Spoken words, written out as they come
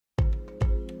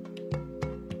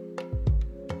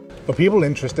For people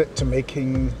interested to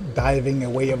making diving a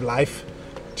way of life,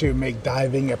 to make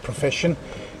diving a profession,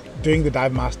 doing the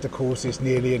Divemaster course is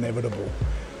nearly inevitable.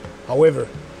 However,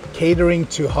 catering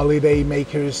to holiday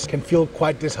makers can feel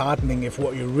quite disheartening if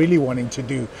what you're really wanting to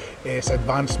do is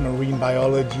advanced marine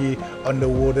biology,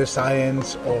 underwater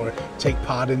science, or take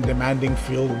part in demanding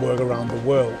field work around the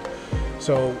world.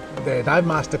 So the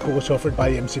Divemaster course offered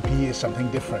by MCP is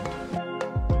something different.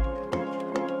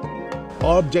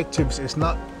 Our objectives is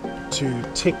not to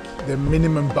tick the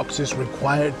minimum boxes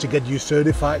required to get you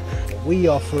certified. What we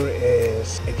offer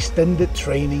is extended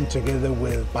training together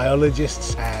with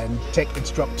biologists and tech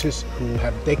instructors who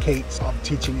have decades of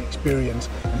teaching experience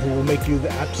and who will make you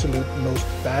the absolute most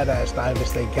badass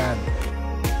divers they can.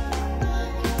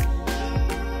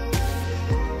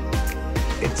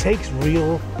 It takes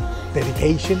real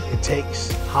dedication, it takes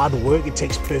hard work, it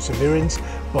takes perseverance,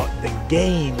 but the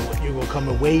gain, what you will come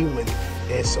away with,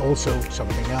 is also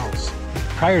something else.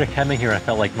 Prior to coming here, I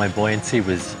felt like my buoyancy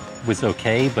was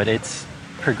okay, but it's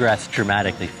progressed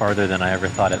dramatically farther than I ever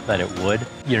thought that it would.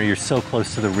 You know, you're so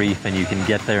close to the reef and you can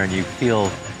get there and you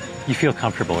feel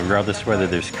comfortable, regardless whether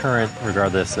there's current,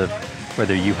 regardless of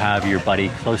whether you have your buddy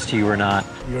close to you or not.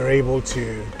 You're able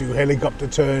to do helicopter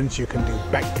turns, you can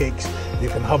do back kicks, you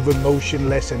can hover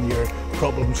motionless, and your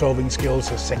problem-solving skills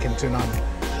are second to none.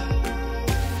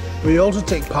 We also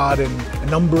take part in a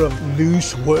number of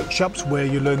loose workshops where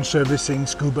you learn servicing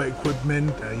scuba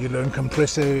equipment, you learn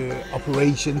compressor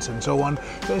operations and so on.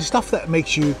 So it's stuff that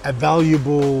makes you a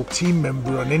valuable team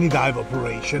member on any dive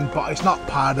operation, but it's not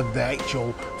part of the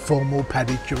actual formal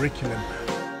PADI curriculum.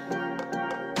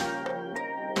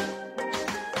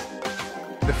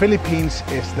 The Philippines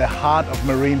is the heart of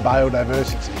marine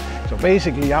biodiversity. So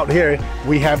basically out here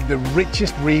we have the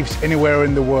richest reefs anywhere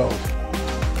in the world.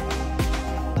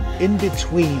 In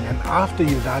between and after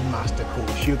your Divemaster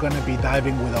course, you're going to be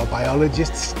diving with our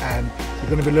biologists and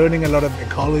you're going to be learning a lot of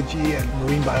ecology and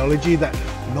marine biology that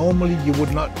normally you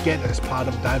would not get as part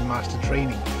of Divemaster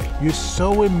training. You're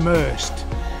so immersed,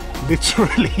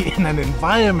 literally, in an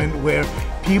environment where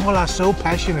people are so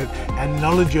passionate and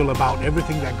knowledgeable about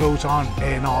everything that goes on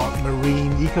in our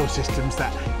marine ecosystems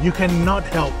that you cannot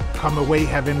help come away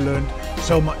having learned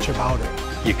so much about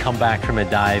it. You come back from a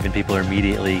dive and people are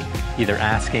immediately either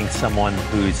asking someone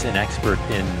who's an expert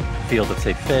in the field of,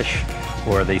 say, fish,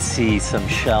 or they see some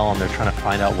shell and they're trying to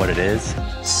find out what it is.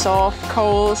 Soft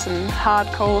coals and hard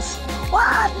coals.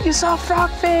 What? You saw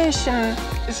frogfish? And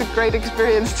it's a great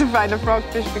experience to find a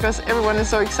frogfish because everyone is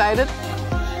so excited.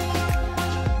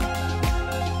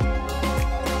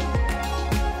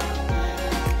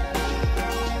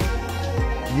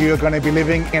 You're going to be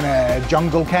living in a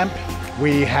jungle camp.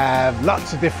 We have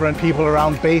lots of different people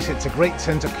around base. It's a great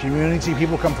sense of community.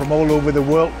 People come from all over the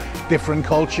world, different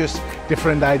cultures,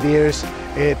 different ideas.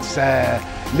 It's a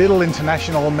little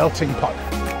international melting pot.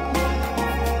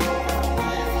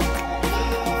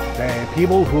 The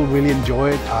people who really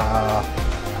enjoy it are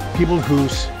people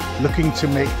who's looking to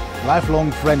make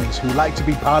lifelong friends, who like to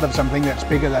be part of something that's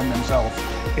bigger than themselves.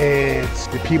 It's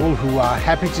the people who are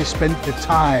happy to spend the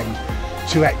time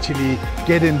to actually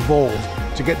get involved,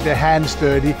 to get their hands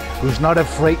dirty, who's not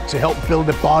afraid to help build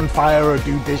a bonfire or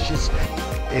do dishes.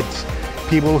 It's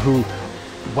people who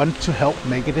want to help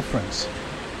make a difference.